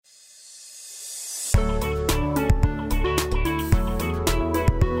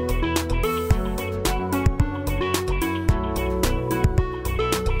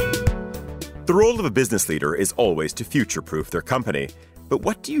The role of a business leader is always to future-proof their company. But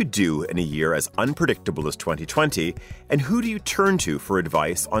what do you do in a year as unpredictable as 2020, and who do you turn to for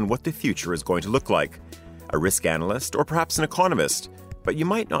advice on what the future is going to look like? A risk analyst or perhaps an economist? But you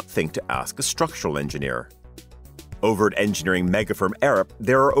might not think to ask a structural engineer. Over at engineering megafirm Arup,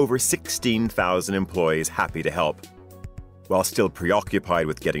 there are over 16,000 employees happy to help. While still preoccupied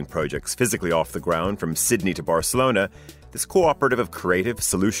with getting projects physically off the ground from Sydney to Barcelona, this cooperative of creative,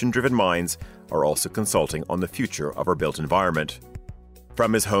 solution-driven minds are also consulting on the future of our built environment.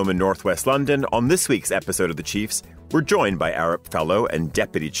 From his home in northwest London, on this week's episode of The Chiefs, we're joined by Arup Fellow and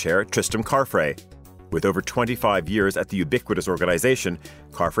Deputy Chair Tristram Carfrae. With over 25 years at the ubiquitous organisation,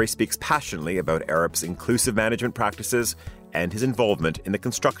 Carfrae speaks passionately about Arup's inclusive management practices and his involvement in the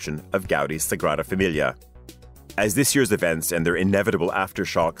construction of Gaudi's Sagrada Familia. As this year's events and their inevitable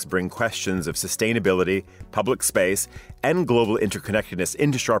aftershocks bring questions of sustainability, public space, and global interconnectedness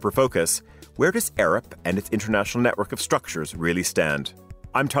into sharper focus, where does Arup and its international network of structures really stand?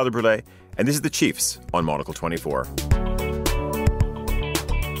 I'm Tyler Brûlé, and this is The Chiefs on Monocle 24.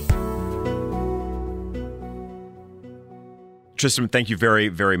 Tristram, thank you very,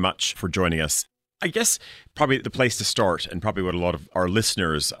 very much for joining us. I guess probably the place to start, and probably what a lot of our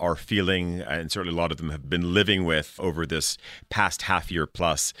listeners are feeling, and certainly a lot of them have been living with over this past half year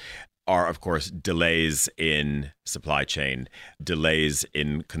plus, are, of course, delays in supply chain, delays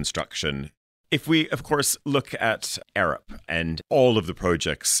in construction. If we, of course, look at Arup and all of the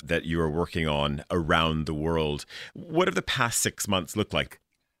projects that you are working on around the world, what have the past 6 months looked like?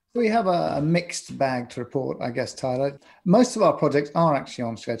 We have a mixed bag to report, I guess, Tyler. Most of our projects are actually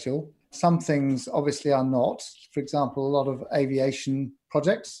on schedule. Some things obviously are not. For example, a lot of aviation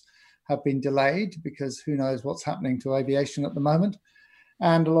projects have been delayed because who knows what's happening to aviation at the moment.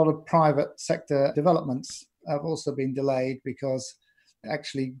 And a lot of private sector developments have also been delayed because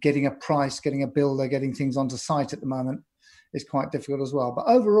actually getting a price, getting a builder, getting things onto site at the moment is quite difficult as well. But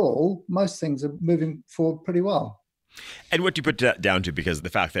overall, most things are moving forward pretty well. And what do you put that down to? Because the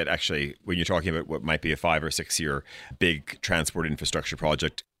fact that actually, when you're talking about what might be a 5 or 6 year big transport infrastructure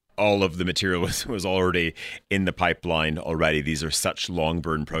project, all of the material was already in the pipeline already. These are such long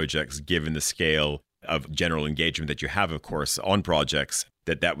burn projects, given the scale of general engagement that you have, of course, on projects,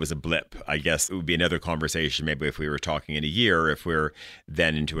 that was a blip. I guess it would be another conversation maybe if we were talking in a year, if we're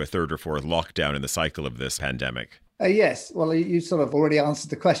then into a third or fourth lockdown in the cycle of this pandemic. Yes, well, you sort of already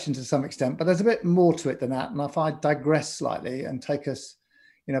answered the question to some extent, but there's a bit more to it than that. And if I digress slightly and take us,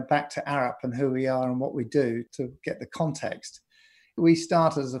 back to Arup and who we are and what we do to get the context, we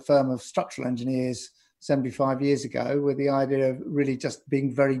started as a firm of structural engineers 75 years ago with the idea of really just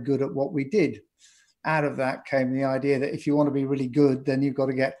being very good at what we did. Out of that came the idea that if you want to be really good, then you've got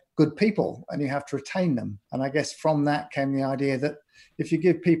to get good people and you have to retain them. And I guess from that came the idea that if you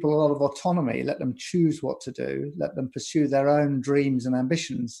give people a lot of autonomy, let them choose what to do, let them pursue their own dreams and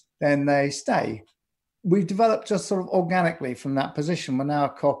ambitions, then they stay. We've developed just sort of organically from that position. We're now a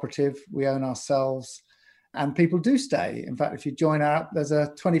cooperative, we own ourselves, and people do stay. In fact, if you join Arup, there's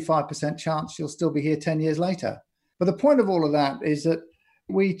a 25% chance you'll still be here 10 years later. But the point of all of that is that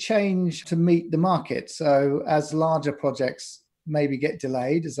we change to meet the market. So as larger projects maybe get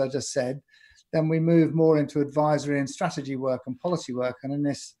delayed, as I just said, then we move more into advisory and strategy work and policy work. And in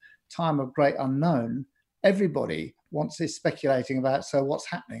this time of great unknown, everybody is speculating about, so what's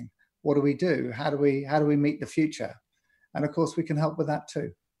happening? What do we do? How do we meet the future? And of course, we can help with that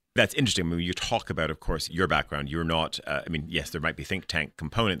too. That's interesting. When you talk about, of course, your background, you're not, yes, there might be think tank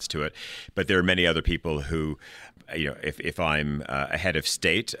components to it, but there are many other people who, if I'm a head of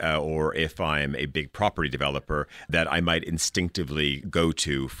state or if I'm a big property developer, that I might instinctively go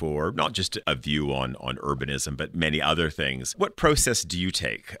to for not just a view on urbanism, but many other things. What process do you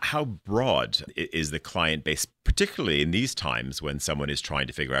take? How broad is the client base, particularly in these times when someone is trying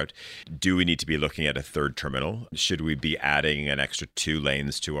to figure out, do we need to be looking at a third terminal? Should we be adding an extra 2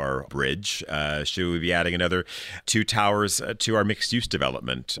 lanes to our bridge? Should we be adding another 2 towers to our mixed-use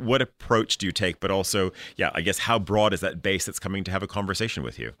development? What approach do you take? But also, I guess how broad is that base that's coming to have a conversation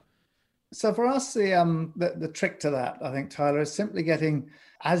with you? So for us, the trick to that, I think, Tyler, is simply getting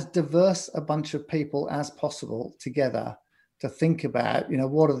as diverse a bunch of people as possible together to think about,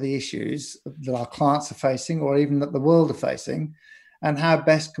 what are the issues that our clients are facing or even that the world are facing, and how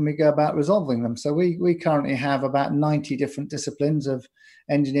best can we go about resolving them. So we currently have about 90 different disciplines of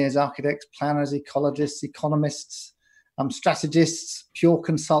engineers, architects, planners, ecologists, economists, strategists, pure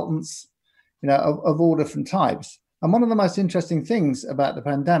consultants, of all different types. And one of the most interesting things about the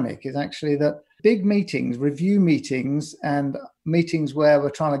pandemic is actually that big meetings, review meetings, and meetings where we're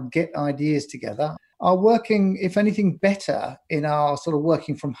trying to get ideas together are working, if anything, better in our sort of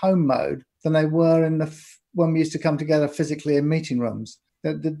working from home mode than they were when we used to come together physically in meeting rooms.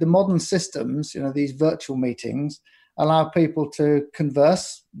 The modern systems, these virtual meetings, allow people to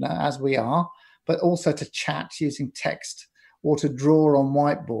converse as we are, but also to chat using text or to draw on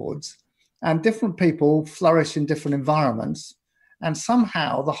whiteboards. And different people flourish in different environments. And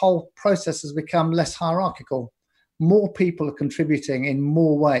somehow the whole process has become less hierarchical. More people are contributing in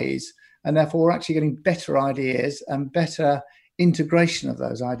more ways, and therefore we're actually getting better ideas and better integration of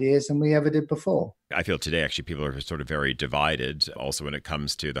those ideas than we ever did before. I feel today actually people are sort of very divided also when it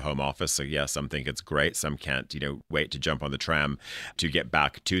comes to the home office. So yeah, some think it's great, some can't, wait to jump on the tram to get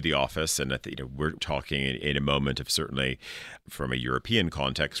back to the office. And we're talking in a moment of certainly from a European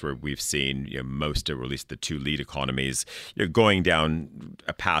context where we've seen most or at least the two lead economies going down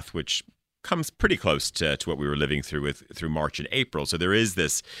a path which comes pretty close to what we were living through March and April. So there is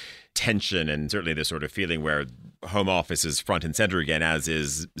this tension and certainly this sort of feeling where home office is front and center again, as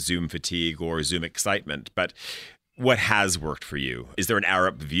is Zoom fatigue or Zoom excitement. But what has worked for you? Is there an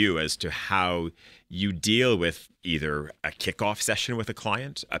Arup view as to how you deal with either a kickoff session with a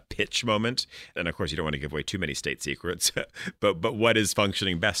client, a pitch moment? And of course, you don't want to give away too many state secrets, but what is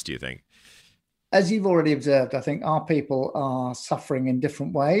functioning best, do you think? As you've already observed, I think our people are suffering in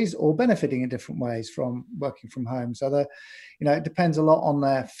different ways or benefiting in different ways from working from home. So it depends a lot on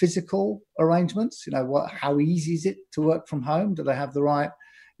their physical arrangements. How easy is it to work from home? Do they have the right,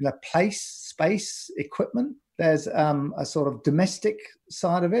 place, space, equipment? There's a sort of domestic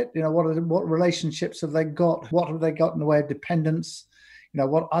side of it. What relationships have they got? What have they got in the way of dependence?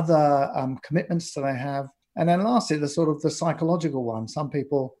 What other commitments do they have? And then lastly, the psychological one. Some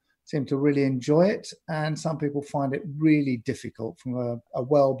people seem to really enjoy it, and some people find it really difficult from a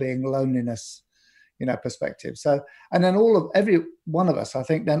well-being, loneliness, perspective. So, and then every one of us, I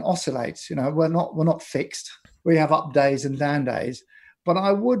think, then oscillates. We're not fixed. We have up days and down days. But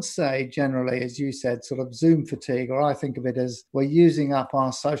I would say generally, as you said, sort of Zoom fatigue, or I think of it as we're using up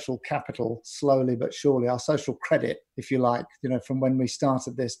our social capital slowly but surely, our social credit, if you like, from when we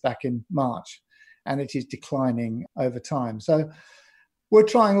started this back in March, and it is declining over time. So we're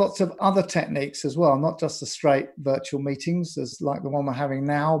trying lots of other techniques as well, not just the straight virtual meetings as like the one we're having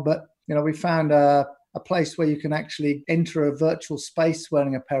now, but we found a place where you can actually enter a virtual space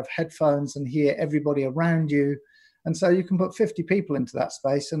wearing a pair of headphones and hear everybody around you. And so you can put 50 people into that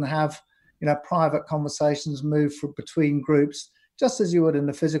space and have, private conversations move between groups, just as you would in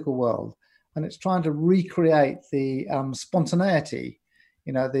the physical world. And it's trying to recreate the spontaneity,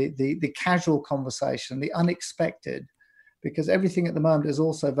 the casual conversation, the unexpected, because everything at the moment is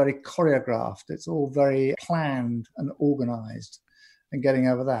also very choreographed. It's all very planned and organized, and getting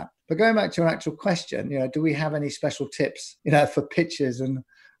over that. But going back to your actual question, do we have any special tips, for pitches and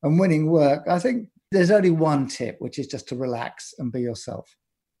winning work? I think there's only one tip, which is just to relax and be yourself.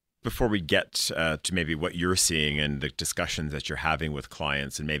 Before we get to maybe what you're seeing and the discussions that you're having with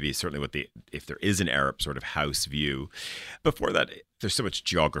clients, and maybe certainly if there is an Arup sort of house view, before that, there's so much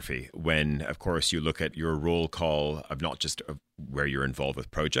geography when, of course, you look at your roll call of not just where you're involved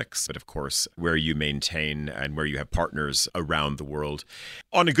with projects, but of course, where you maintain and where you have partners around the world.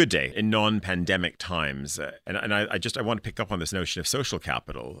 On a good day, in non-pandemic times, and I want to pick up on this notion of social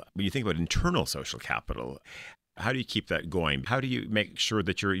capital. When you think about internal social capital, how do you keep that going? How do you make sure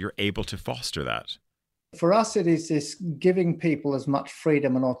that you're able to foster that? For us, it is this giving people as much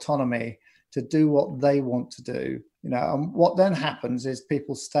freedom and autonomy to do what they want to do. And what then happens is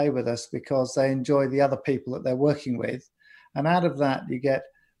people stay with us because they enjoy the other people that they're working with. And out of that, you get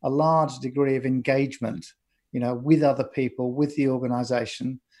a large degree of engagement, with other people, with the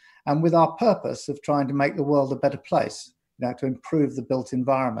organization, and with our purpose of trying to make the world a better place. To improve the built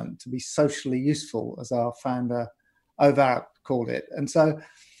environment, to be socially useful, as our founder Ovar called it. And so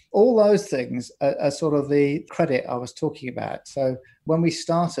all those things are sort of the credit I was talking about. So when we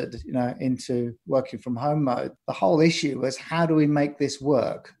started, into working from home mode, the whole issue was how do we make this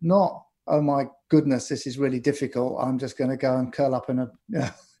work? Not, oh my goodness, this is really difficult. I'm just going to go and curl up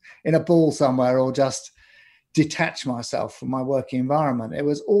in a ball somewhere or just detach myself from my working environment. It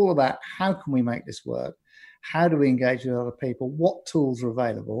was all about how can we make this work? How do we engage with other people? What tools are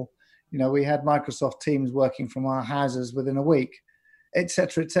available? We had Microsoft Teams working from our houses within a week, et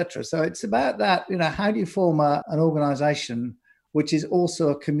cetera, et cetera. So it's about that, how do you form an organization which is also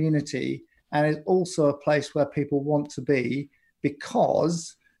a community and is also a place where people want to be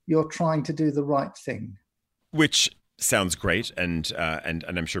because you're trying to do the right thing. Which sounds great, and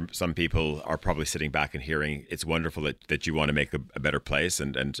I'm sure some people are probably sitting back and hearing it's wonderful that you want to make a better place,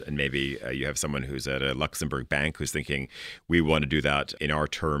 and maybe you have someone who's at a Luxembourg bank who's thinking we want to do that in our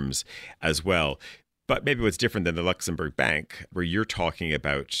terms as well. But maybe what's different than the Luxembourg Bank, where you're talking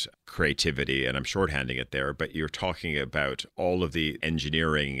about creativity, and I'm shorthanding it there, but you're talking about all of the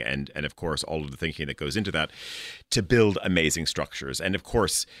engineering and of course, all of the thinking that goes into that to build amazing structures. And of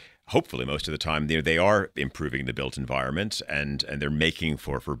course, hopefully most of the time, they are improving the built environment and they're making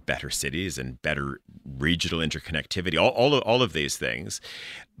for better cities and better regional interconnectivity, all of these things.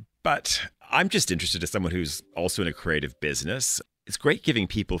 But I'm just interested as someone who's also in a creative business. It's great giving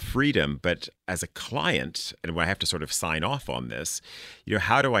people freedom, but as a client, and when I have to sort of sign off on this,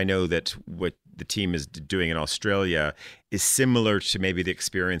 how do I know that what the team is doing in Australia is similar to maybe the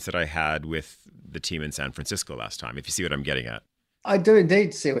experience that I had with the team in San Francisco last time, if you see what I'm getting at? I do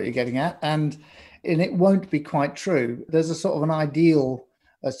indeed see what you're getting at, and it won't be quite true. There's a sort of an ideal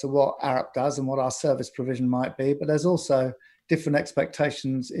as to what Arup does and what our service provision might be, but there's also different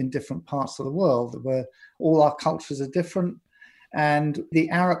expectations in different parts of the world where all our cultures are different. And the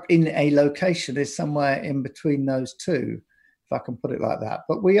Arup in a location is somewhere in between those two, if I can put it like that.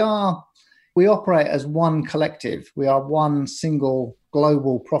 But we operate as one collective. We are one single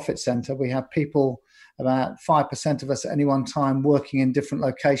global profit center. We have people, about 5% of us at any one time, working in different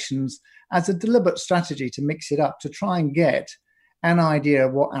locations as a deliberate strategy to mix it up, to try and get an idea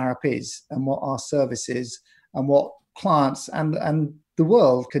of what Arup is and what our service is and what clients and the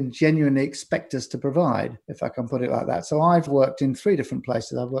world can genuinely expect us to provide, if I can put it like that. So I've worked in 3 different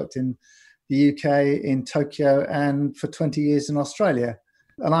places. I've worked in the UK, in Tokyo, and for 20 years in Australia.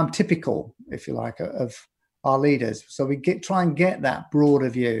 And I'm typical, if you like, of our leaders. So we try and get that broader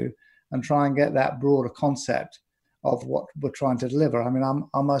view and try and get that broader concept of what we're trying to deliver. I mean,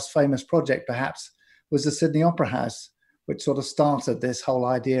 our most famous project, perhaps, was the Sydney Opera House, which sort of started this whole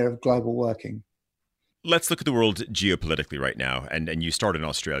idea of global working. Let's look at the world geopolitically right now, and you start in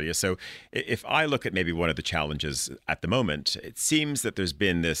Australia. So if I look at maybe one of the challenges at the moment, it seems that there's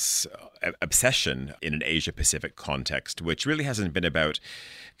been this obsession in an Asia-Pacific context, which really hasn't been about,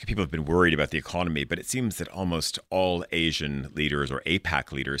 people have been worried about the economy, but it seems that almost all Asian leaders or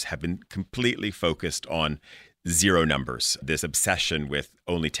APAC leaders have been completely focused on zero numbers, this obsession with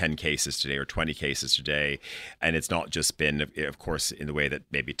only 10 cases today or 20 cases today. And it's not just been, of course, in the way that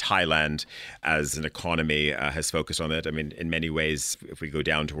maybe Thailand as an economy has focused on it. I mean, in many ways, if we go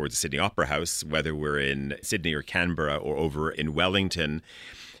down towards the Sydney Opera House, whether we're in Sydney or Canberra or over in Wellington,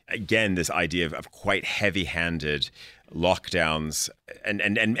 again, this idea of quite heavy-handed lockdowns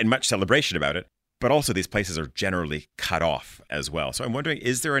and much celebration about it. But also these places are generally cut off as well. So I'm wondering,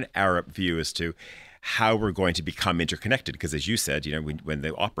 is there an Arup view as to how we're going to become interconnected? Because as you said, when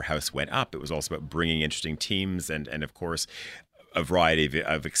the Opera House went up, it was also about bringing interesting teams and of course, a variety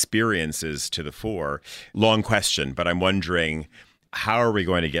of experiences to the fore. Long question, but I'm wondering, how are we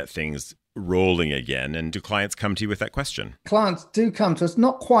going to get things rolling again? And do clients come to you with that question? Clients do come to us,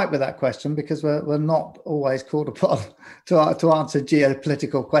 not quite with that question, because we're not always called upon to answer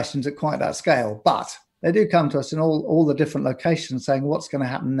geopolitical questions at quite that scale. But they do come to us in all the different locations saying, what's going to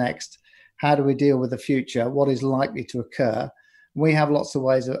happen next? How do we deal with the future? What is likely to occur? We have lots of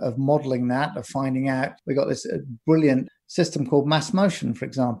ways of modeling that, of finding out. We've got this brilliant system called mass motion, for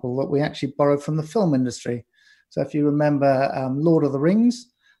example, that we actually borrowed from the film industry. So if you remember Lord of the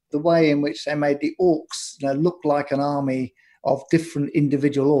Rings, the way in which they made the orcs look like an army of different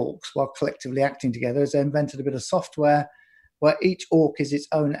individual orcs while collectively acting together, is they invented a bit of software where each orc is its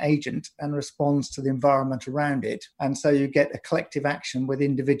own agent and responds to the environment around it. And so you get a collective action with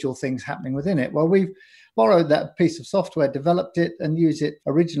individual things happening within it. Well, we've borrowed that piece of software, developed it, and used it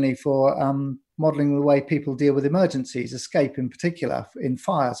originally for modeling the way people deal with emergencies, escape in particular, in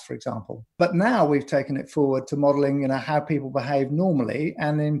fires, for example. But now we've taken it forward to modeling how people behave normally,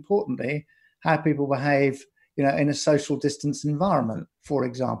 and importantly, how people behave in a social distance environment, for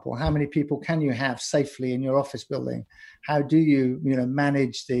example. How many people can you have safely in your office building? How do you,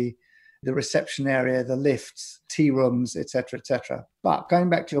 manage the reception area, the lifts, tea rooms, etc., etc. But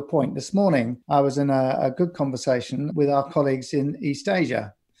going back to your point, this morning, I was in a good conversation with our colleagues in East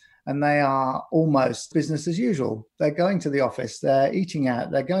Asia, and they are almost business as usual. They're going to the office, they're eating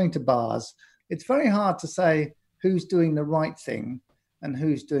out, they're going to bars. It's very hard to say who's doing the right thing and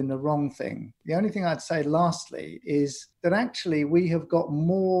who's doing the wrong thing. The only thing I'd say lastly is that actually we have got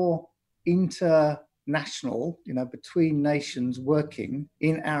more international, between nations working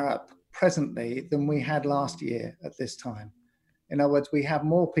in Arup presently than we had last year at this time. In other words, we have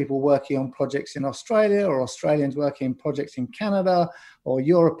more people working on projects in Australia, or Australians working on projects in Canada, or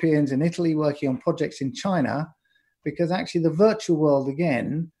Europeans in Italy working on projects in China, because actually the virtual world,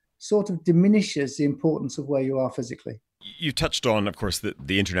 again, sort of diminishes the importance of where you are physically. You touched on, of course,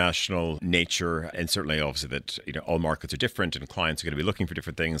 the international nature, and certainly obviously that all markets are different and clients are going to be looking for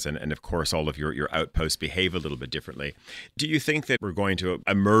different things, and of course all of your outposts behave a little bit differently. Do you think that we're going to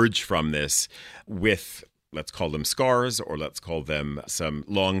emerge from this with, let's call them scars, or let's call them some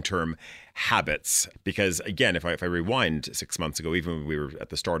long-term habits? Because again, if I rewind 6 months ago, even when we were at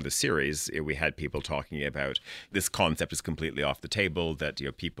the start of the series, we had people talking about this concept is completely off the table, that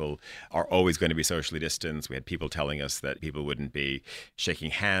people are always going to be socially distanced. We had people telling us that people wouldn't be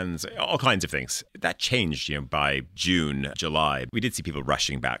shaking hands, all kinds of things. That changed, by June, July. We did see people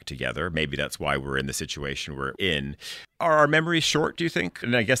rushing back together. Maybe that's why we're in the situation we're in. Are our memories short, do you think?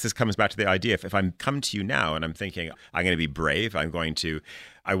 And I guess this comes back to the idea, if I'm come to you now and I'm thinking, I'm going to be brave, I want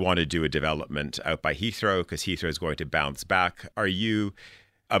to do a development out by Heathrow because Heathrow is going to bounce back. Are you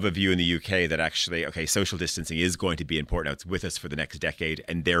of a view in the UK that actually, social distancing is going to be important now, it's with us for the next decade,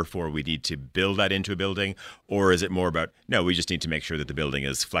 and therefore we need to build that into a building? Or is it more about, no, we just need to make sure that the building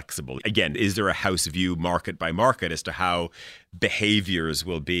is flexible? Again, is there a house view market by market as to how behaviors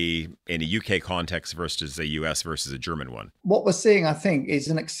will be in a UK context versus a US versus a German one? What we're seeing, I think, is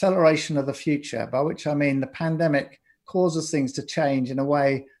an acceleration of the future, by which I mean the pandemic causes things to change in a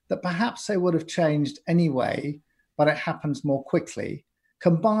way that perhaps they would have changed anyway, but it happens more quickly,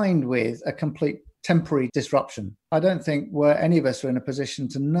 combined with a complete temporary disruption. I don't think any of us are in a position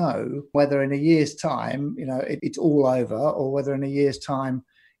to know whether in a year's time, it's all over, or whether in a year's time,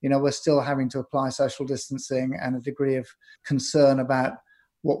 we're still having to apply social distancing and a degree of concern about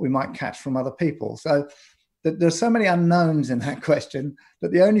what we might catch from other people. So there's so many unknowns in that question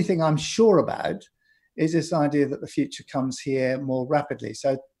that the only thing I'm sure about is this idea that the future comes here more rapidly.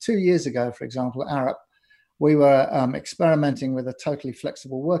 So 2 years ago, for example, at Arup, we were experimenting with a totally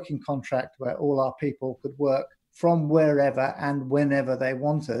flexible working contract where all our people could work from wherever and whenever they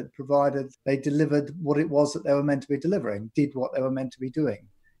wanted, provided they delivered what it was that they were meant to be delivering, did what they were meant to be doing.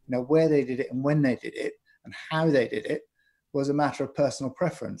 Where they did it and when they did it and how they did it was a matter of personal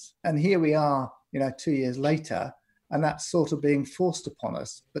preference. And here we are, 2 years later, and that's sort of being forced upon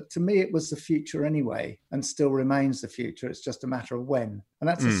us. But to me, it was the future anyway, and still remains the future. It's just a matter of when. And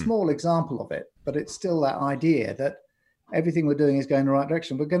that's a small example of it, but it's still that idea that everything we're doing is going in the right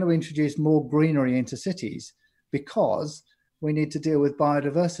direction. We're going to introduce more greenery into cities because we need to deal with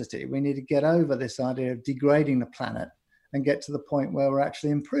biodiversity. We need to get over this idea of degrading the planet and get to the point where we're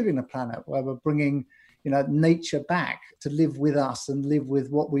actually improving the planet, where we're bringing nature back to live with us and live with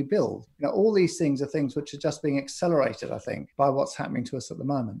what we build. All these things are things which are just being accelerated, I think, by what's happening to us at the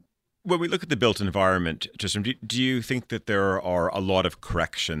moment. When we look at the built environment, Tristram, do you think that there are a lot of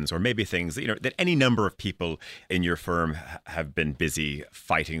corrections or maybe things that any number of people in your firm have been busy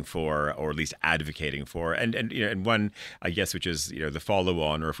fighting for, or at least advocating for? And one, I guess, which is the follow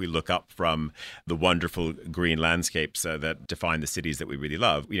on, or if we look up from the wonderful green landscapes that define the cities that we really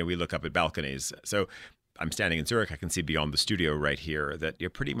love, we look up at balconies. So I'm standing in Zurich. I can see beyond the studio right here that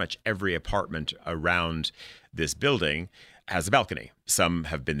pretty much every apartment around this building has a balcony. Some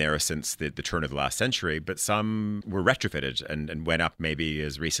have been there since the turn of the last century, but some were retrofitted and went up maybe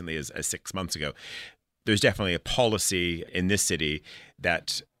as recently as 6 months ago. There's definitely a policy in this city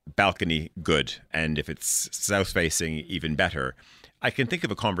that balcony good, and if it's south-facing, even better. I can think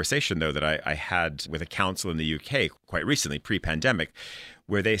of a conversation, though, that I had with a council in the UK quite recently, pre-pandemic,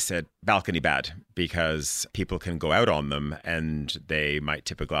 where they said balcony bad because people can go out on them and they might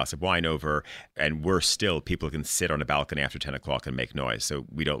tip a glass of wine over, and worse still, people can sit on a balcony after 10 o'clock and make noise. So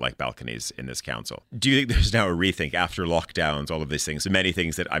we don't like balconies in this council. Do you think there's now a rethink after lockdowns, all of these things, so many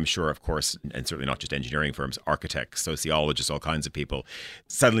things that I'm sure, of course, and certainly not just engineering firms, architects, sociologists, all kinds of people,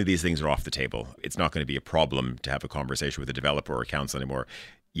 suddenly these things are off the table. It's not going to be a problem to have a conversation with a developer or a council anymore.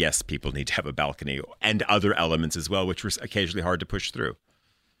 Yes, people need to have a balcony and other elements as well, which were occasionally hard to push through.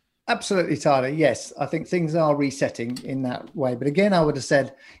 Absolutely, Tyler. Yes, I think things are resetting in that way. But again, I would have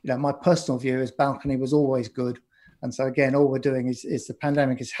said, my personal view is balcony was always good. And so again, all we're doing is the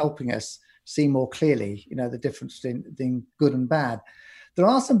pandemic is helping us see more clearly, the difference between good and bad. There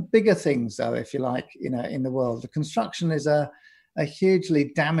are some bigger things, though, if you like, in the world. The construction is a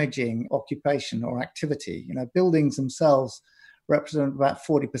hugely damaging occupation or activity. Buildings themselves represent about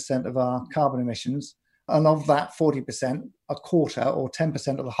 40% of our carbon emissions. And of that 40%, a quarter or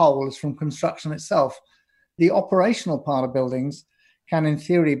 10% of the whole is from construction itself. The operational part of buildings can, in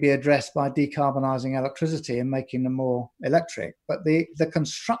theory, be addressed by decarbonising electricity and making them more electric. But the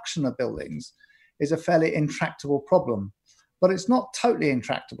construction of buildings is a fairly intractable problem. But it's not totally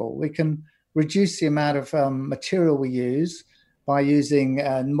intractable. We can reduce the amount of material we use by using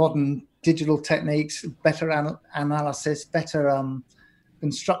modern digital techniques, better analysis, better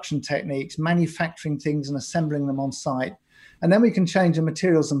construction techniques, manufacturing things and assembling them on site. And then we can change the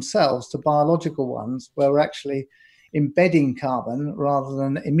materials themselves to biological ones where we're actually embedding carbon rather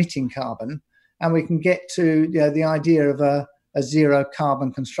than emitting carbon. And we can get to the idea of a zero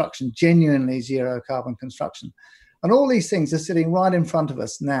carbon construction, genuinely zero carbon construction. And all these things are sitting right in front of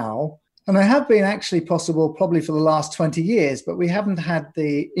us now. And they have been actually possible probably for the last 20 years, but we haven't had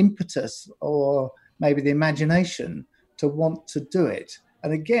the impetus or maybe the imagination to want to do it.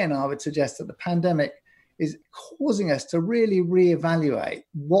 And again, I would suggest that the pandemic is causing us to really reevaluate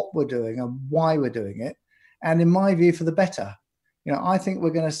what we're doing and why we're doing it. And in my view, for the better. I think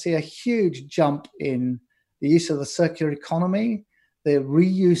we're going to see a huge jump in the use of the circular economy, the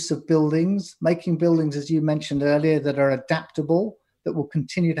reuse of buildings, making buildings, as you mentioned earlier, that are adaptable, that will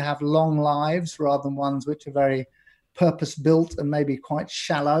continue to have long lives rather than ones which are very purpose-built and maybe quite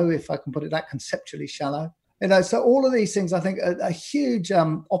shallow, if I can put it that, conceptually shallow. So all of these things, I think, are huge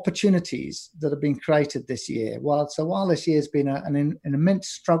opportunities that have been created this year. While this year has been an immense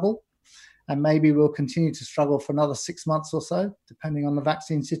struggle, and maybe we'll continue to struggle for another 6 months or so, depending on the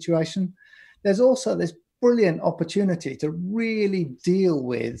vaccine situation, there's also this brilliant opportunity to really deal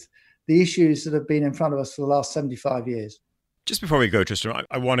with the issues that have been in front of us for the last 75 years. Just before we go, Tristram,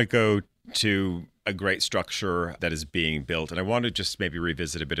 I want to go to a great structure that is being built. And I want to just maybe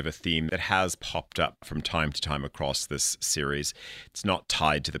revisit a bit of a theme that has popped up from time to time across this series. It's not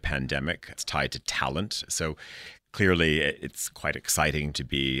tied to the pandemic. It's tied to talent. So clearly, it's quite exciting to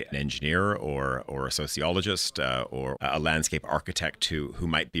be an engineer or a sociologist or a landscape architect who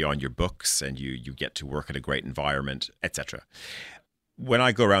might be on your books, and you get to work in a great environment, etc. When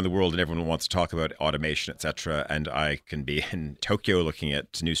I go around the world and everyone wants to talk about automation, etc., and I can be in Tokyo looking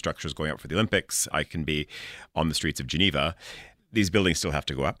at new structures going up for the Olympics, I can be on the streets of Geneva, these buildings still have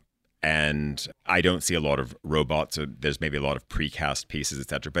to go up. And I don't see a lot of robots. So there's maybe a lot of precast pieces,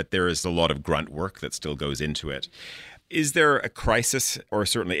 etc., but there is a lot of grunt work that still goes into it. Is there a crisis or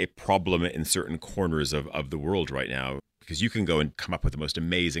certainly a problem in certain corners of the world right now? Because you can go and come up with the most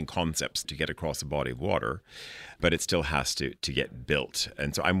amazing concepts to get across a body of water, but it still has to get built.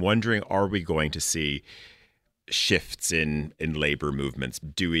 And so I'm wondering, are we going to see shifts in labor movements?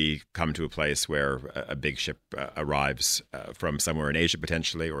 Do we come to a place where a big ship arrives from somewhere in Asia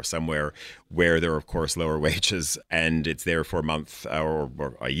potentially, or somewhere where there are, of course, lower wages, and it's there for a month or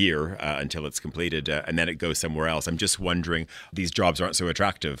a year until it's completed, and then it goes somewhere else? I'm just wondering, these jobs aren't so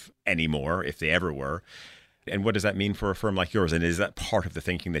attractive anymore, if they ever were. And what does that mean for a firm like yours? And is that part of the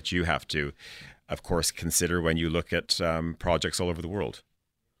thinking that you have to, of course, consider when you look at projects all over the world?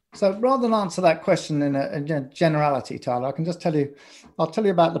 So rather than answer that question in a generality, Tyler, I can just I'll tell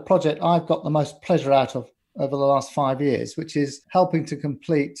you about the project I've got the most pleasure out of over the last 5 years, which is helping to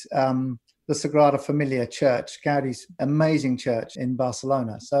complete the Sagrada Familia Church, Gaudi's amazing church in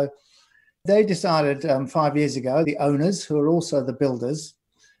Barcelona. So they decided 5 years ago, the owners, who are also the builders,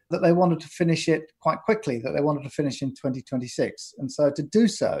 that they wanted to finish it quite quickly, that they wanted to finish in 2026. And so to do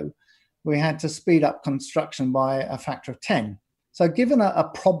so, we had to speed up construction by a factor of 10. So given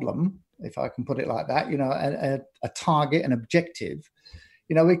a problem, if I can put it like that, a target, an objective,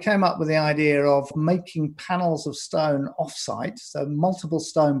 we came up with the idea of making panels of stone off-site, so multiple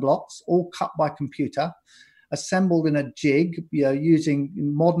stone blocks, all cut by computer, assembled in a jig, using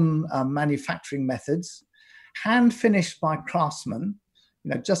modern manufacturing methods, hand-finished by craftsmen,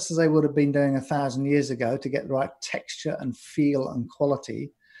 just as they would have been doing 1,000 years ago to get the right texture and feel and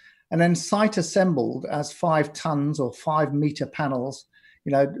quality. And then site assembled as 5 tons or 5 meter panels.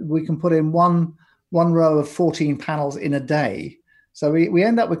 We can put in one row of 14 panels in a day. So we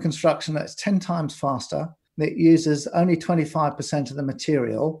end up with construction that's 10 times faster. It uses only 25% of the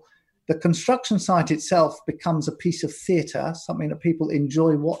material. The construction site itself becomes a piece of theatre, something that people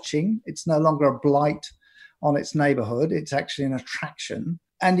enjoy watching. It's no longer a blight on its neighborhood. It's actually an attraction.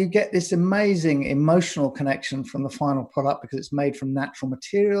 And you get this amazing emotional connection from the final product because it's made from natural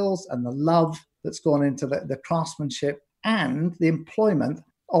materials, and the love that's gone into the craftsmanship, and the employment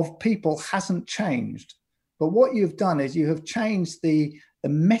of people hasn't changed. But what you've done is you have changed the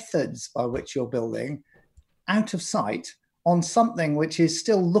methods by which you're building out of sight on something which is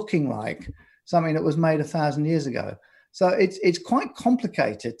still looking like something that was made 1,000 years ago. So it's quite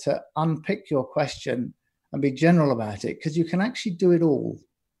complicated to unpick your question and be general about it, because you can actually do it all.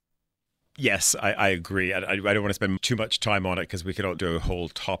 Yes, I agree. I don't want to spend too much time on it because we could all do a whole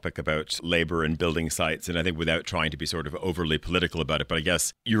topic about labour and building sites. And I think without trying to be sort of overly political about it, but I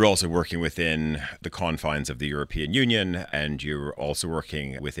guess you're also working within the confines of the European Union, and you're also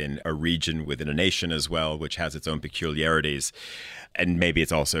working within a region, within a nation as well, which has its own peculiarities. And maybe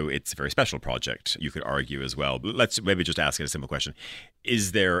it's a very special project, you could argue as well. But let's maybe just ask it a simple question.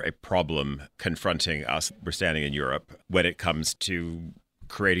 Is there a problem confronting us, we're standing in Europe, when it comes to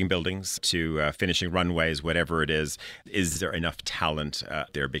creating buildings, to finishing runways, whatever it is? Is there enough talent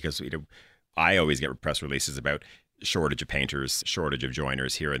there? Because I always get press releases about shortage of painters, shortage of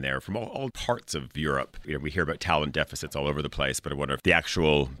joiners here and there from all parts of Europe. We hear about talent deficits all over the place, but I wonder if the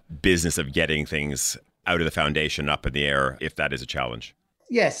actual business of getting things out of the foundation, up in the air, if that is a challenge.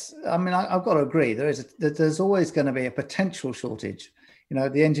 Yes, I mean, I've got to agree. There's always going to be a potential shortage.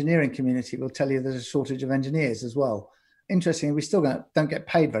 The engineering community will tell you there's a shortage of engineers as well. Interestingly, we still don't get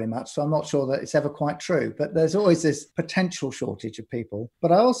paid very much, so I'm not sure that it's ever quite true. But there's always this potential shortage of people.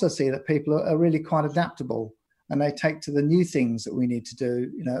 But I also see that people are really quite adaptable, and they take to the new things that we need to do,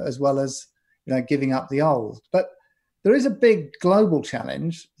 as well as giving up the old. But there is a big global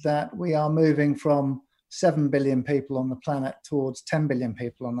challenge that we are moving from 7 billion people on the planet towards 10 billion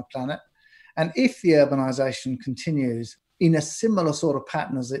people on the planet. And if the urbanization continues in a similar sort of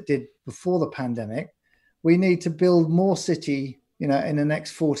pattern as it did before the pandemic, we need to build more city, in the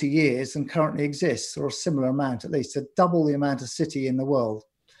next 40 years than currently exists, or a similar amount, at least, to double the amount of city in the world.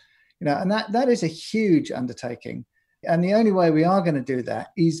 And that is a huge undertaking. And the only way we are going to do that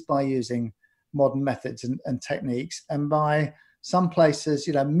is by using modern methods and techniques, and by some places,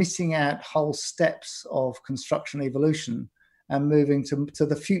 missing out whole steps of construction evolution and moving to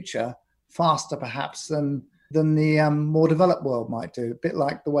the future faster, perhaps, than the more developed world might do. A bit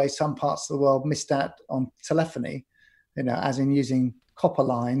like the way some parts of the world missed out on telephony, as in using copper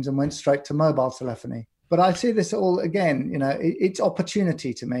lines and went straight to mobile telephony. But I see this all again, it's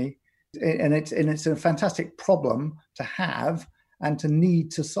opportunity to me, and it's a fantastic problem to have and to need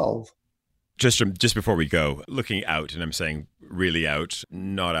to solve. Just before we go, looking out, and I'm saying really out,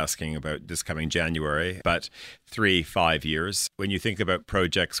 not asking about this coming January, but 3-5 years, when you think about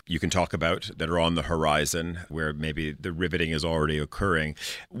projects you can talk about that are on the horizon, where maybe the riveting is already occurring,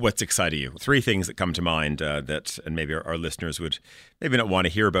 what's exciting you? 3 things that come to mind that, and maybe our listeners would maybe not want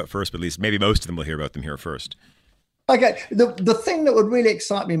to hear about first, but at least maybe most of them will hear about them here first. Okay, the thing that would really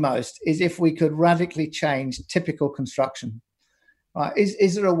excite me most is if we could radically change typical construction.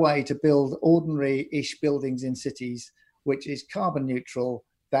 Is there a way to build ordinary-ish buildings in cities which is carbon neutral,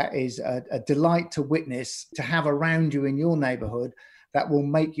 that is a delight to witness, to have around you in your neighbourhood, that will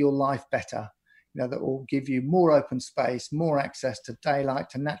make your life better, that will give you more open space, more access to daylight,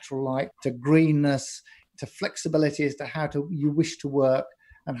 to natural light, to greenness, to flexibility as to how you wish to work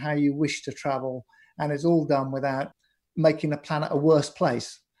and how you wish to travel, and it's all done without making the planet a worse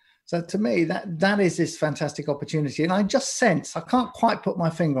place. So to me, that is this fantastic opportunity. And I just sense, I can't quite put my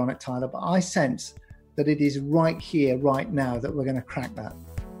finger on it, Tyler, but I sense that it is right here, right now, that we're going to crack that.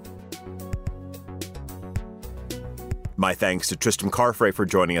 My thanks to Tristram Carfrae for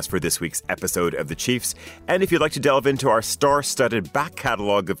joining us for this week's episode of The Chiefs. And if you'd like to delve into our star-studded back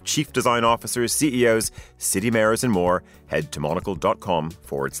catalogue of chief design officers, CEOs, city mayors and more, head to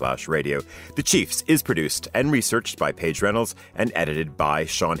monocle.com/radio. The Chiefs is produced and researched by Paige Reynolds and edited by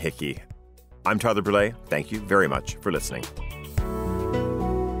Sean Hickey. I'm Tyler Brulé. Thank you very much for listening.